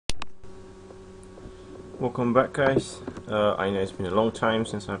Welcome back, guys. I know it's been a long time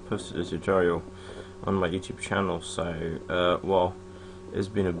since I posted a tutorial on my YouTube channel, so well, it's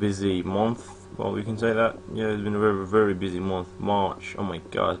been a busy month. Well, we can say that. Yeah, it's been a very busy month. March, oh my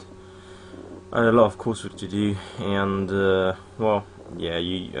god, I had a lot of coursework to do, and well, yeah,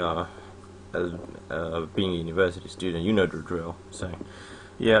 as being a university student, you know the drill. So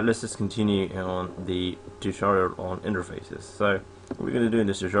yeah, let's just continue on the tutorial on interfaces. So what we're going to do in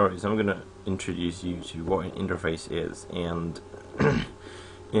this tutorial is I'm going to introduce you to what an interface is, and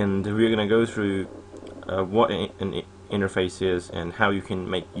and we're going to go through what an interface is and how you can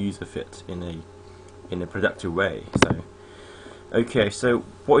make use of it in a productive way. So okay, so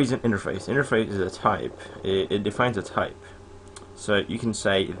what is an interface? Interface is a type. It defines a type. So you can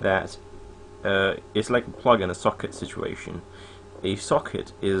say that it's like a plug and a socket situation. A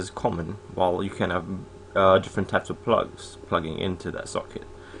socket is common, while you can have different types of plugs plugging into that socket.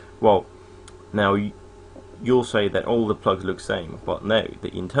 Well, now you'll say that all the plugs look same, but no,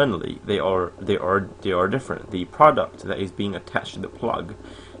 internally they are different. The product that is being attached to the plug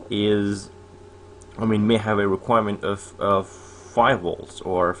may have a requirement of 5 volts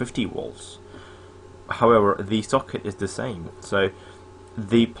or 50 volts. However, the socket is the same. So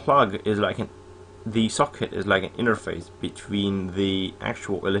the socket is like an interface between the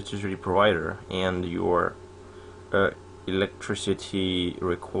actual electricity provider and your electricity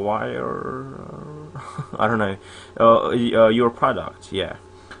requirer. I don't know, your product. Yeah.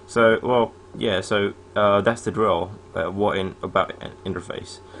 So well, yeah. So that's the drill. About an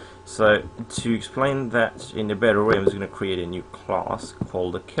interface. So to explain that in a better way, I'm just going to create a new class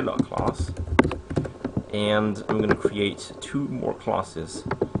called a killer class, and I'm going to create 2 more classes: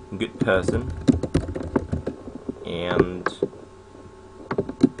 good person and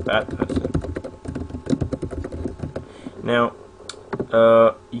bad person. Now,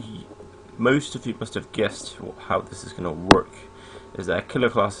 most of you must have guessed how this is going to work. Is that a killer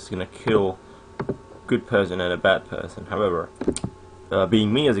class is going to kill good person and a bad person. However,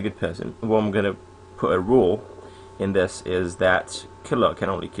 being me as a good person, what I'm going to put a rule in this is that killer can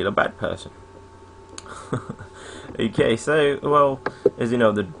only kill a bad person. Okay, so well, as you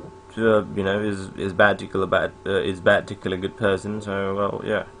know, the is bad to kill a good person. So well,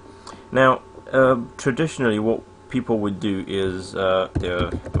 yeah. Now, traditionally, what people would do is well,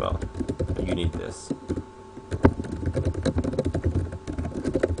 you need this.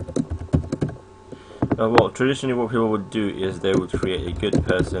 Well, traditionally, what people would do is they would create a good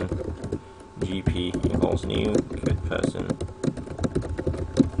person GP equals new good person,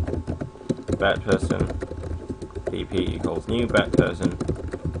 bad person BP equals new bad person.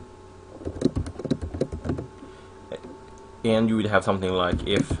 And you would have something like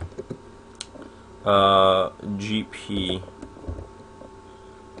if GP,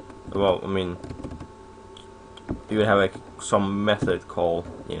 well, you would have like some method called,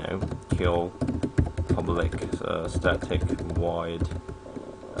 kill public static void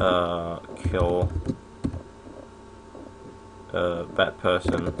kill bad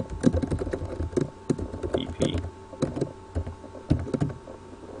person BP,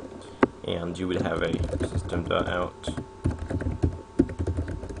 and you would have a system.out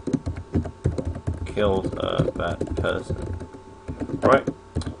killed bad person. Right,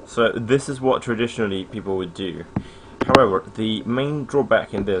 so this is what traditionally people would do. However, the main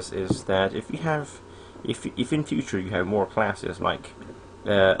drawback in this is that if in future you have more classes like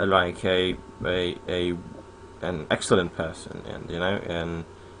an excellent person,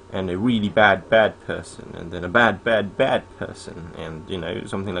 and a really bad person, and then a bad person, and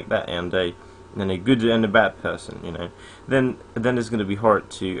something like that, and a good and a bad person, then it's going to be hard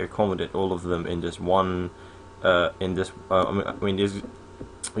to accommodate all of them in this one.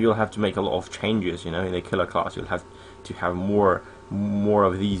 You'll have to make a lot of changes, in a killer class. You'll have to have more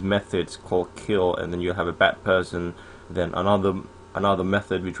of these methods called kill, and then you'll have a bad person, then another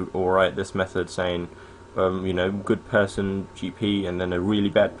method which would overwrite this method saying good person GP, and then a really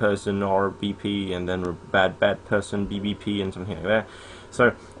bad person or BP, and then a bad person BBP, and something like that.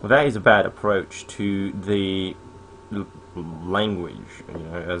 So that is a bad approach to the language,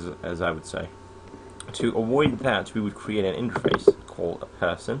 as I would say. To avoid that, we would create an interface called a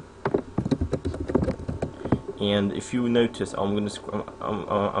person. And if you notice, I'm just going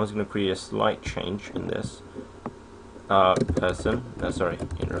to create a slight change in this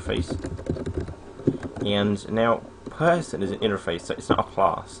interface. And now person is an interface, so it's not a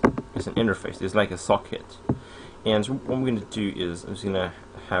class, it's an interface, it's like a socket. And so what I'm going to do is I'm just going to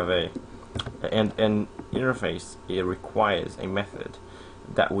have an interface. It requires a method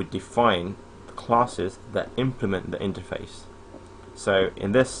that would define the classes that implement the interface. So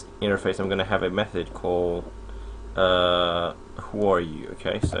in this interface, I'm going to have a method called who are you?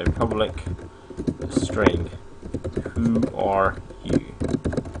 Okay, so public string who are you,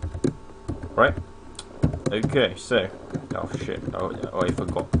 right? Okay, so oh shit, oh I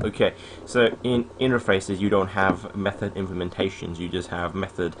forgot. Okay, so in interfaces you don't have method implementations, you just have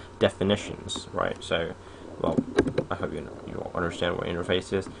method definitions, right? So, well, I hope you all understand what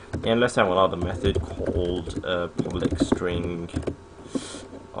interface is. And let's have another method called public string,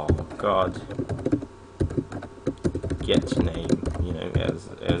 oh god, get name, you know,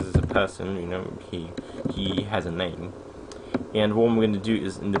 as a person, you know, he has a name. And what I'm going to do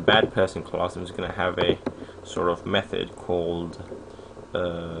is, in the bad person class, I'm just going to have a sort of method called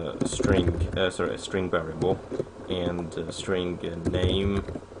a string variable, and string name.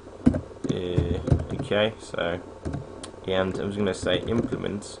 Okay, so, and I'm just going to say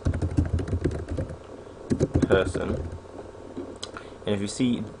implement person. And if you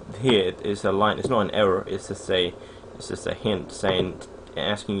see here, it's a line. It's not an error. It's just a hint saying,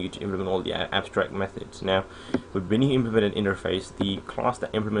 asking you to implement all the abstract methods. Now, when you implement an interface, the class that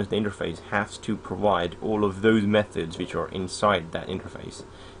implements the interface has to provide all of those methods which are inside that interface.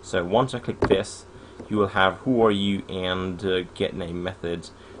 So once I click this, you will have who are you and get name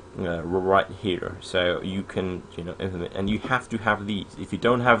methods right here. So you can, you know, implement, and you have to have these. If you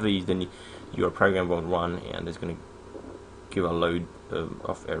don't have these, then your program won't run, and it's going to give a load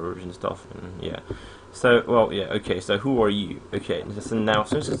of errors and stuff. And yeah. So, well, yeah, okay, so who are you? Okay, so now,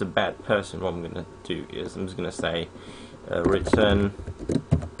 since it's a bad person, what I'm going to do is, I'm just going to say, return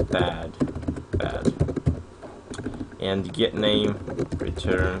bad, and get name,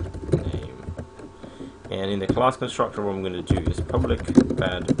 return name. And in the class constructor, what I'm going to do is public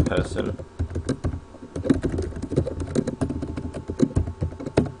bad person,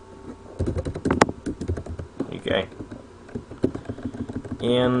 okay,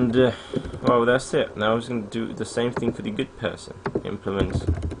 and well, that's it. Now I'm just going to do the same thing for the good person. Implement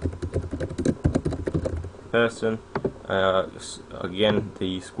person. Again,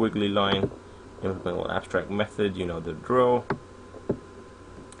 the squiggly line. Implement abstract method. You know the drill.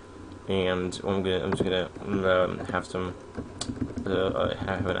 And I'm just gonna have some. I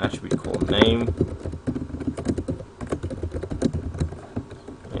have an attribute called name.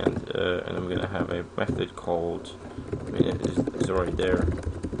 And I'm gonna have a method called. I mean, it's already there.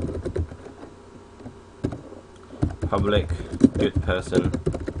 Public good person,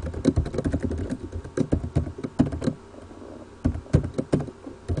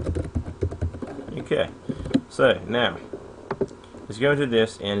 okay, so now let's go into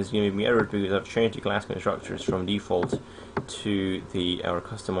this, and it's going to give me error because I've changed the class constructors from default to our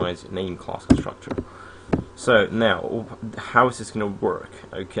customized name class constructor. So now, how is this going to work?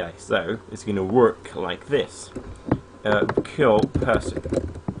 Okay, so it's going to work like this: kill person,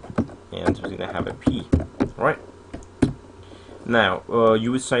 and we're going to have a P, right? Now,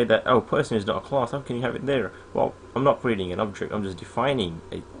 you would say that, oh, person is not a class, how can you have it there? Well, I'm not creating an object, I'm just defining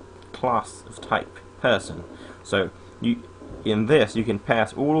a class of type person. So, in this, you can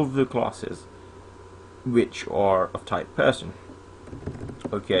pass all of the classes which are of type person.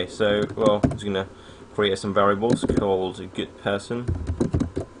 Okay, so, well, I'm just going to create some variables called good person,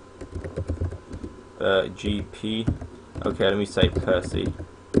 GP, okay, let me say Percy,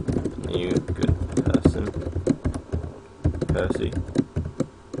 new good person. Percy.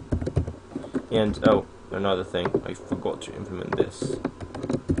 And oh, another thing, I forgot to implement this.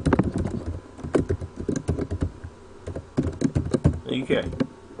 Okay.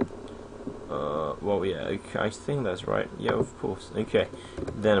 Well, yeah, okay, I think that's right. Yeah, of course. Okay.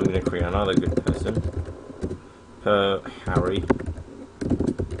 Then I'm gonna create another good person. Harry.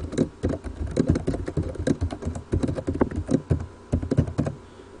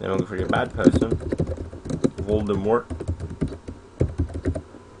 Then I'm gonna create a bad person. Voldemort.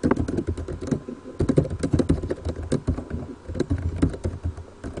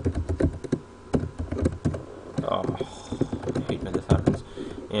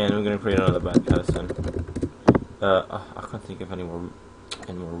 And I'm going to create another bad person. I can't think of any more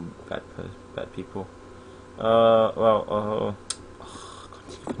bad people. I can't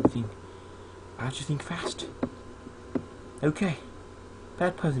think of anything. I have to think fast. Okay,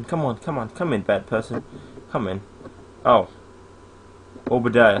 bad person, come in, bad person, come in. Oh,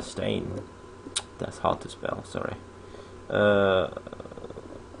 Obadiah Stane. That's hard to spell. Sorry.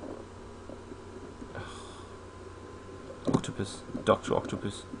 Octopus, Dr.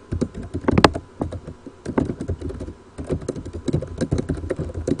 Octopus.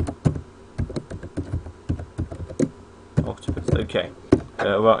 Octopus, okay.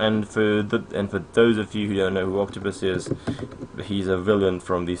 well, and for those of you who don't know who Octopus is, he's a villain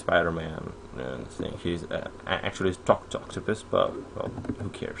from the Spider-Man thing. He's actually talked to Octopus, but well, who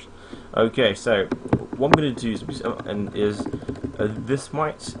cares? Okay, so what I'm going to do is, this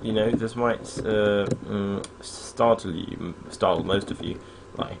might, startle most of you,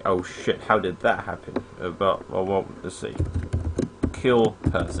 like, oh shit, how did that happen? But well, let's see. Kill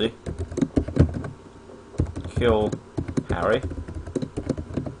Percy. Kill Harry.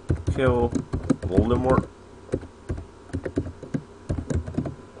 Kill Voldemort.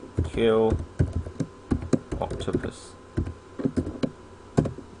 Kill Octopus.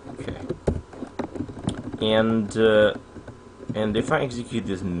 Okay. And if I execute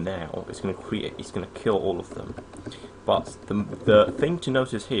this now, it's gonna kill all of them. But the thing to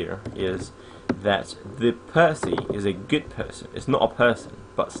notice here is that the Percy is a good person. It's not a person,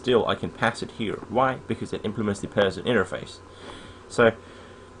 but still I can pass it here. Why? Because it implements the person interface. So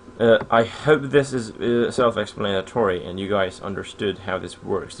I hope this is self-explanatory and you guys understood how this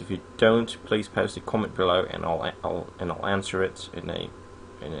works. If you don't, please post a comment below and I'll answer it in a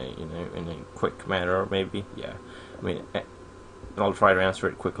quick manner, maybe. Yeah, I mean, I'll try to answer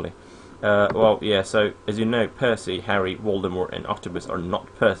it quickly. Well, yeah, so as you know, Percy, Harry, Voldemort and Octopus are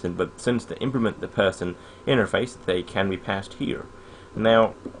not person, but since they implement the person interface, they can be passed here.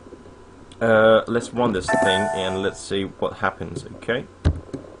 Now, let's run this thing and let's see what happens, okay?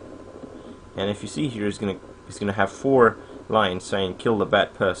 And if you see here, it's gonna have 4 lines saying kill the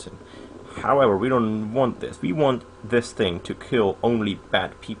bad person. However, we don't want this. We want this thing to kill only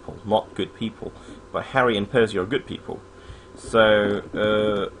bad people, not good people. But Harry and Percy are good people. So,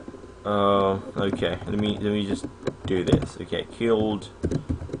 okay, let me just do this. Okay, killed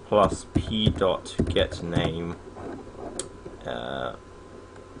plus p dot get name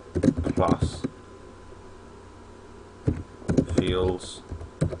plus feels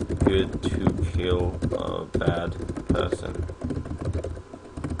good to kill a bad person.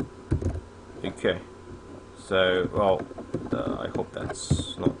 Okay, so well, I hope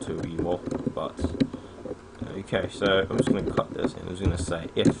that's not too evil, but okay. So I'm just going to cut this and I'm just going to say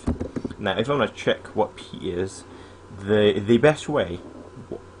if. Now, if I want to check what p is, the best way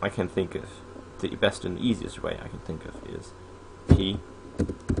I can think of, the best and easiest way I can think of is p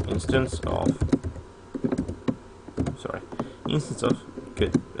instance of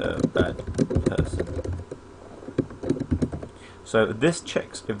good bad person. So this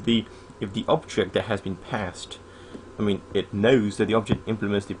checks if the object that has been passed, I mean, it knows that the object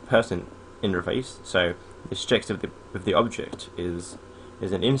implements the person interface. So this checks if the object is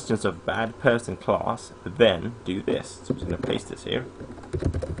an instance of bad person class, then do this. So I'm just going to paste this here.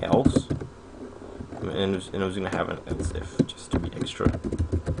 Else, and I was going to have an else if just to be extra.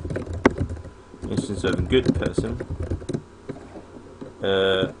 Instance of good person,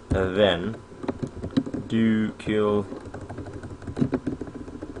 then do kill,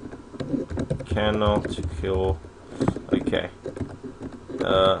 cannot kill, okay,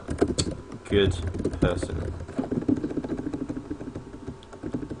 good person.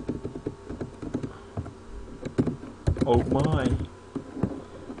 Oh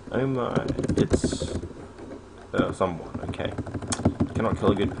my, it's someone, okay. Cannot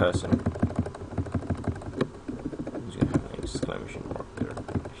kill a good person. I'm just gonna have an exclamation mark there.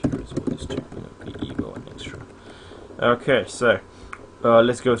 Here is what is to be evil and extra. Okay, so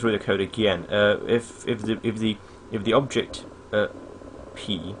let's go through the code again. If the object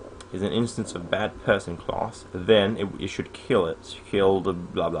P is an instance of bad person class, then it should kill it. Kill the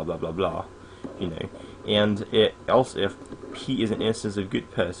blah blah blah blah blah, you know. And else if P is an instance of good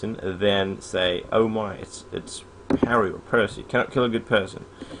person, then say, oh my, it's Harry or Percy, cannot kill a good person.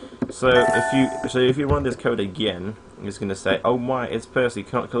 So if you run this code again, it's going to say, oh my, it's Percy,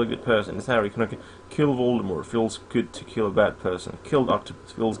 cannot kill a good person. It's Harry, cannot kill Voldemort, feels good to kill a bad person. Killed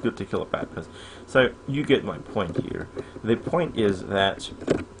Octopus, feels good to kill a bad person. So you get my point here. The point is that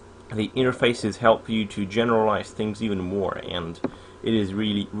the interfaces help you to generalize things even more, and it is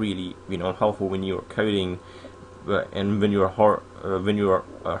really, really, helpful when you're coding, and when you're a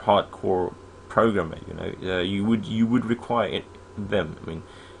hardcore programmer. You would require them. I mean,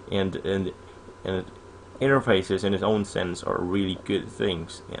 and interfaces in its own sense are really good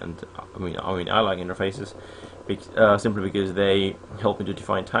things. And I mean, I like interfaces simply because they help me to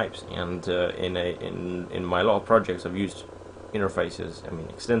define types. And in my lot of projects, I've used interfaces. I mean,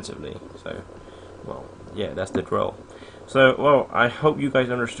 extensively. So, well, yeah, that's the drill. So, well, I hope you guys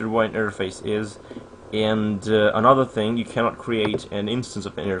understood what an interface is. And another thing, you cannot create an instance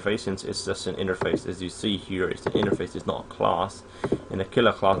of an interface since it's just an interface. As you see here, it's an interface, it's not a class. In a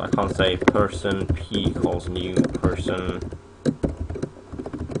killer class, I can't say person p equals new person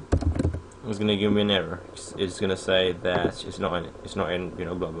it's going to give me an error. It's going to say that it's not in you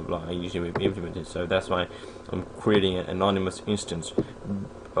know blah blah blah. I usually implemented, so that's why I'm creating an anonymous instance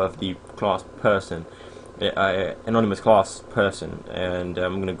of the class person, anonymous class person, and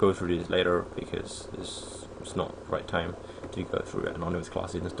I'm going to go through this later because it's not the right time to go through anonymous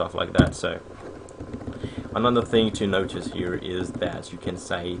classes and stuff like that. So another thing to notice here is that you can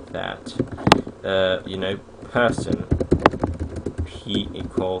say that you know, person p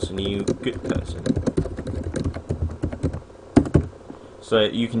equals new good person. So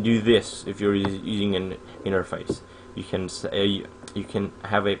you can do this if you're using an interface. You can say you can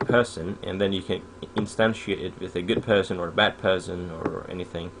have a person, and then you can instantiate it with a good person or a bad person or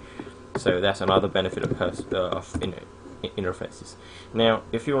anything. So that's another benefit of interfaces. Now,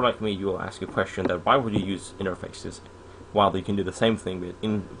 if you're like me, you will ask a question that why would you use interfaces while you can do the same thing with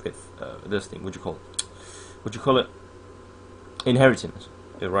this thing? Would you call it inheritance,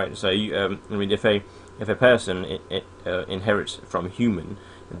 right? So you, I mean, if a person inherits from human,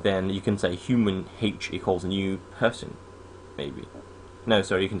 then you can say human h equals new person, maybe. No,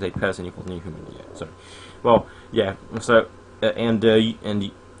 sorry, you can say person equals new human. Yeah, sorry. Well, yeah. So and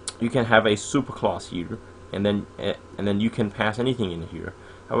you can have a superclass here, and then you can pass anything in here.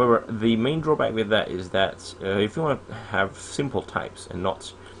 However, the main drawback with that is that if you want to have simple types and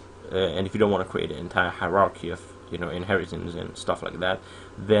not, and if you don't want to create an entire hierarchy of inheritance and stuff like that,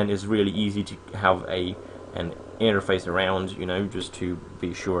 then it's really easy to have an interface around, just to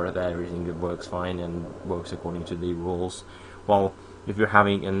be sure that everything works fine and works according to the rules. While if you're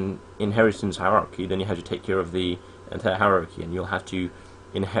having an inheritance hierarchy, then you have to take care of the entire hierarchy, and you'll have to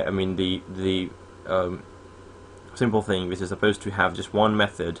the simple thing which is supposed to have just one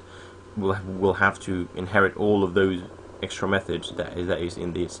method will have to inherit all of those extra methods that is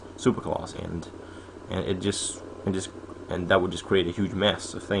in this superclass, and that would just create a huge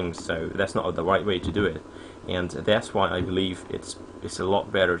mess of things. So that's not the right way to do it, and that's why I believe it's a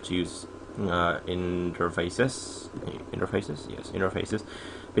lot better to use interfaces,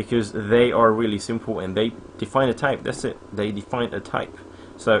 because they are really simple and they define a type. That's it. They define a type.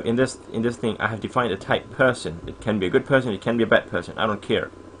 So in this thing, I have defined a type person. It can be a good person, it can be a bad person. I don't care.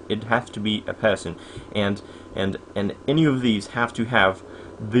 It has to be a person, and any of these have to have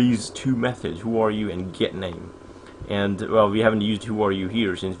these two methods: who are you and get name. And well, we haven't used who are you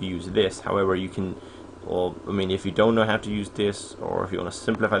here since we use this. However, you can, if you don't know how to use this, or if you want to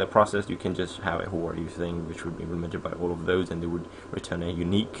simplify the process, you can just have a who are you thing, which would be implemented by all of those, and they would return a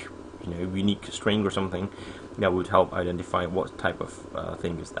unique string or something that would help identify what type of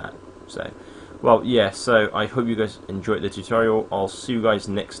thing is that. So, well, yeah, so I hope you guys enjoyed the tutorial. I'll see you guys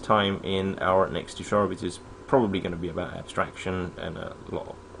next time in our next tutorial, which is probably going to be about abstraction and a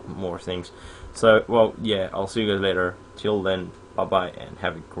lot more things. So, well, yeah, I'll see you guys later. Till then, bye bye and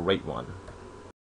have a great one.